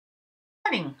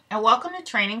Morning, and welcome to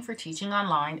Training for Teaching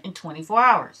Online in 24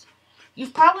 Hours.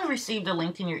 You've probably received a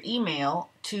link in your email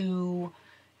to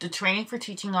the Training for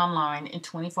Teaching Online in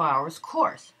 24 Hours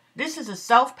course. This is a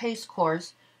self-paced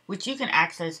course which you can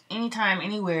access anytime,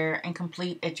 anywhere, and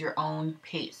complete at your own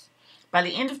pace. By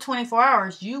the end of 24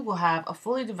 hours, you will have a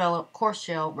fully developed course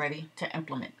shell ready to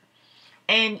implement.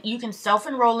 And you can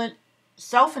self-enroll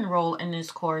in this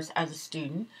course as a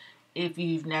student if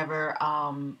you've never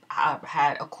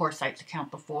had a CourseSites account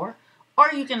before, or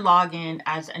you can log in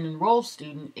as an enrolled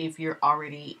student if you're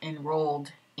already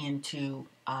enrolled into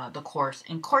the course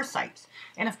in CourseSites.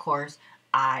 And of course,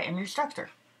 I am your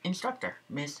instructor,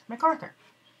 Ms. MacArthur.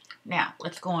 Now,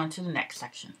 let's go on to the next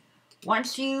section.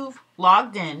 Once you've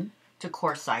logged in to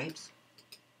CourseSites,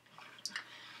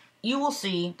 you will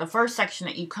see the first section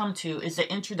that you come to is the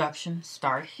introduction.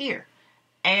 Start here.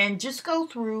 And just go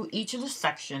through each of the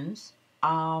sections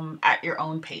at your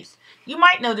own pace. You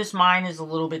might notice mine is a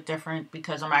little bit different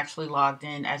because I'm actually logged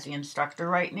in as the instructor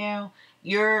right now.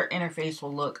 Your interface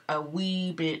will look a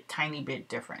tiny bit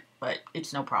different, but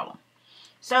it's no problem.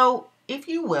 So if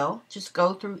you will, just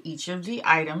go through each of the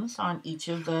items on each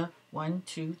of the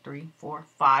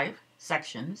 5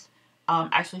 sections.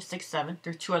 Actually 6, 7,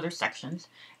 there are 2 other sections.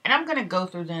 And I'm going to go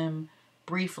through them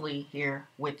briefly here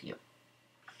with you.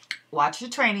 Watch the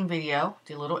training video,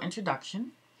 the little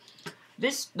introduction.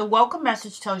 The welcome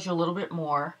message tells you a little bit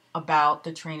more about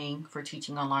the Training for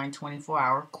Teaching Online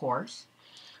 24-hour course.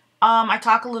 I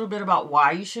talk a little bit about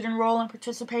why you should enroll and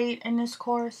participate in this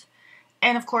course.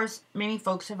 And of course, many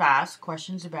folks have asked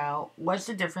questions about what's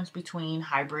the difference between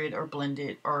hybrid or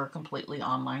blended or completely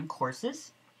online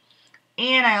courses.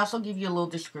 And I also give you a little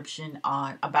description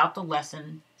about the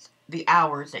lessons, the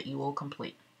hours that you will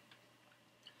complete.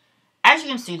 As you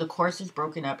can see, the course is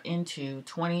broken up into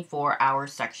 24-hour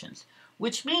sections,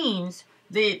 which means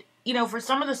that, for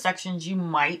some of the sections, you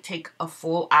might take a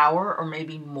full hour or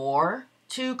maybe more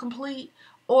to complete,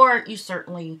 or you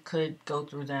certainly could go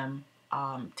through them,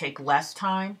 take less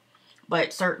time.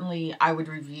 But certainly, I would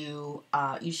you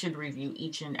should review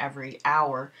each and every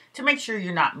hour to make sure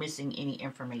you're not missing any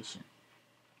information.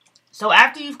 So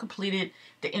after you've completed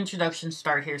the Introduction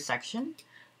Start Here section,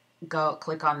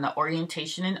 click on the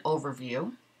Orientation and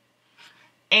Overview.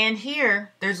 And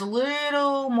here, there's a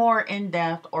little more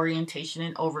in-depth orientation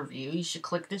and overview. You should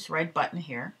click this red button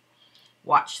here,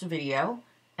 watch the video,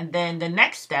 and then the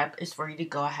next step is for you to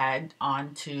go ahead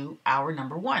on to hour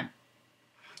number 1.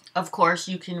 Of course,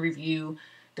 you can review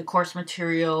the course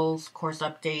materials, course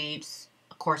updates,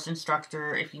 course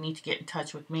instructor if you need to get in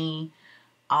touch with me.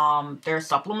 There are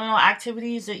supplemental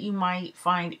activities that you might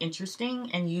find interesting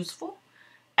and useful,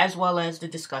 as well as the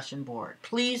discussion board.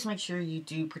 Please make sure you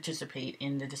do participate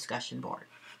in the discussion board.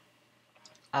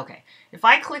 Okay, if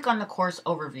I click on the course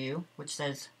overview, which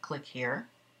says click here,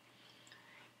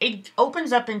 it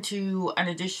opens up into an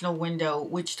additional window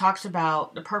which talks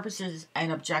about the purposes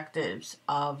and objectives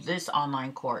of this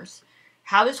online course,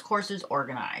 how this course is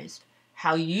organized,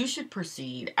 how you should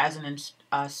proceed as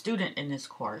a student in this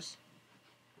course,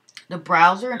 the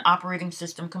browser and operating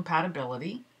system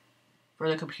compatibility for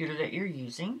the computer that you're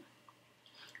using,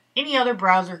 any other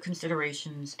browser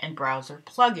considerations, and browser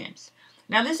plugins.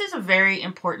 Now, this is a very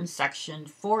important section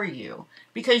for you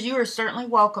because you are certainly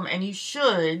welcome, and you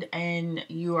should, and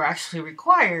you are actually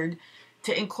required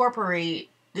to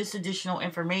incorporate this additional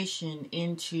information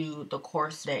into the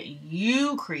course that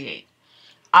you create.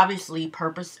 Obviously,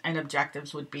 purpose and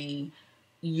objectives would be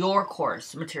your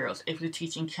course materials. If you're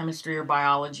teaching chemistry or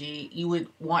biology, you would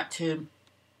want to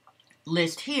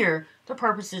list here the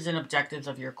purposes and objectives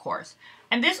of your course.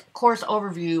 And this course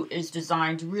overview is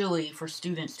designed really for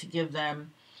students to give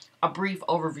them a brief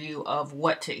overview of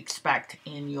what to expect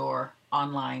in your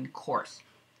online course.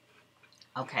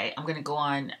 Okay, I'm going to go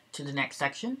on to the next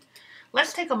section.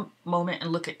 Let's take a moment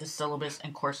and look at the syllabus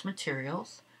and course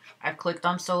materials. I've clicked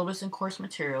on syllabus and course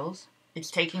materials.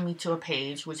 It's taking me to a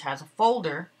page which has a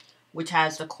folder which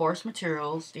has the course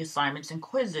materials, the assignments, and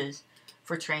quizzes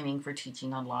for Training for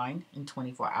Teaching Online in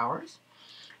 24 hours.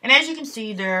 And as you can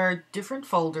see, there are different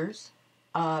folders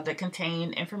that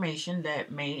contain information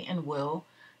that may and will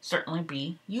certainly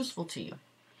be useful to you.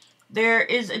 There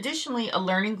is additionally a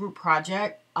learning group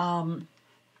project,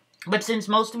 but since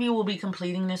most of you will be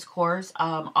completing this course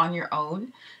on your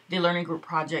own, the learning group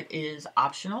project is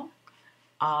optional.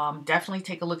 Definitely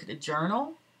take a look at the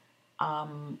journal.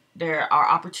 There are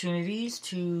opportunities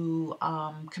to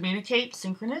communicate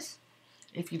synchronous.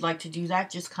 If you'd like to do that,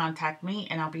 just contact me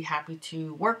and I'll be happy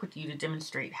to work with you to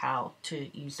demonstrate how to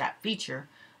use that feature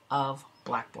of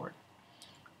Blackboard.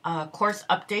 Course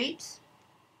updates.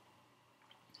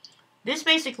 This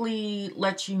basically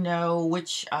lets you know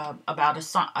which about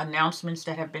announcements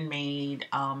that have been made,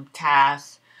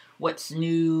 tasks, what's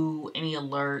new, any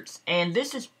alerts, and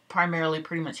this is primarily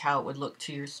pretty much how it would look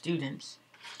to your students.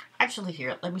 Actually,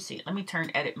 here, let me see it. Let me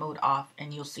turn edit mode off,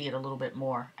 and you'll see it a little bit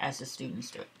more as the students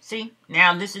do it. See,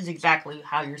 now this is exactly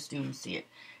how your students see it,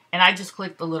 and I just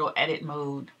clicked the little edit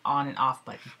mode on and off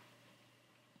button.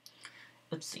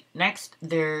 Let's see. Next,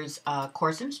 there's a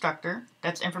course instructor.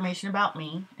 That's information about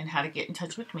me and how to get in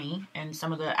touch with me and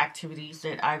some of the activities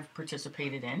that I've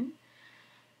participated in.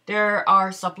 There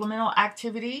are supplemental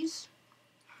activities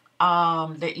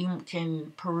that you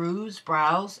can peruse,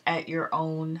 browse at your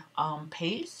own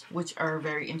pace, which are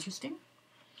very interesting.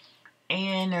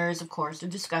 And there's, of course, the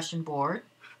discussion board.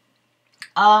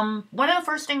 One of the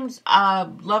first things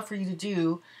I'd love for you to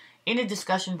do in a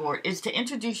discussion board is to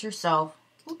introduce yourself.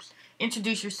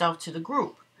 Introduce yourself to the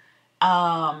group.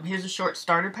 Here's a short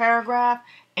starter paragraph,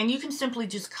 and you can simply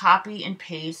just copy and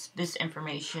paste this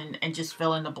information and just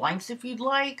fill in the blanks if you'd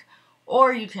like,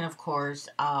 or you can, of course,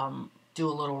 do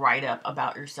a little write-up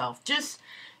about yourself. Just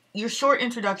your short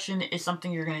introduction is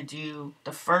something you're going to do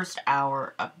the first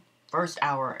hour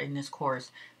in this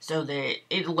course so that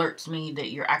it alerts me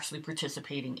that you're actually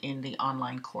participating in the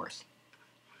online course.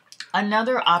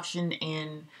 Another option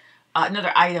in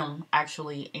another item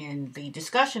actually in the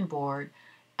discussion board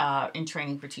in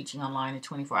Training for Teaching Online in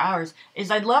 24 Hours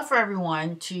is I'd love for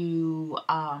everyone to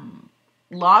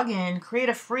log in, create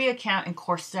a free account in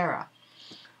Coursera.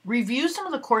 Review some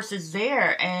of the courses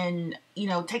there and,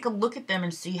 take a look at them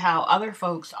and see how other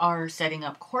folks are setting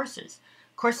up courses.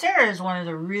 Coursera is one of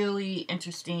the really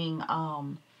interesting,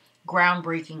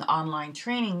 groundbreaking online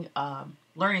training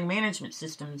learning management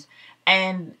systems,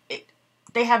 and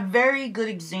they have very good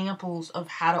examples of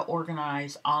how to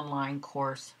organize online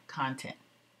course content.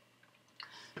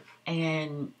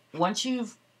 And once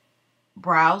you've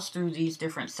browsed through these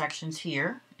different sections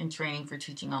here in Training for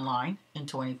Teaching Online in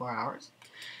 24 Hours,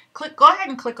 go ahead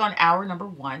and click on hour number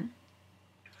 1.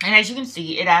 And as you can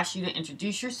see, it asks you to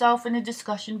introduce yourself in the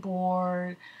discussion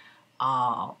board.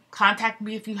 Contact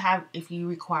me if you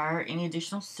require any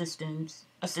additional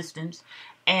assistance.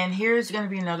 And here's going to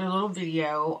be another little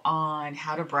video on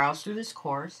how to browse through this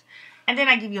course. And then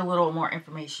I give you a little more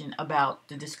information about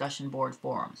the discussion board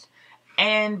forums.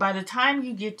 And by the time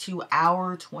you get to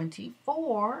hour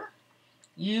 24,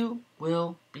 you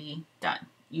will be done.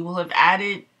 You will have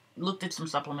looked at some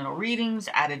supplemental readings,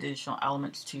 added additional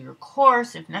elements to your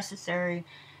course if necessary.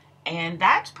 And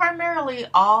that's primarily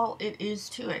all there is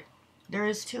to it.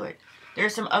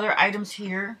 There's some other items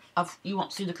here. You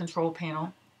won't see the control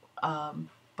panel.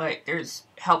 But there's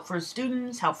help for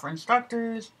students, help for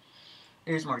instructors.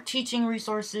 There's more teaching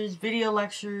resources, video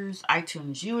lectures,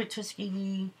 iTunes U at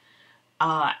Tuskegee.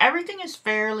 Everything is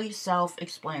fairly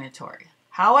self-explanatory.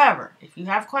 However, if you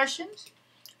have questions,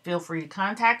 feel free to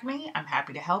contact me. I'm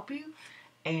happy to help you.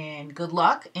 And good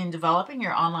luck in developing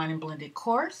your online and blended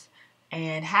course.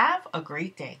 And have a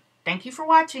great day. Thank you for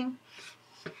watching.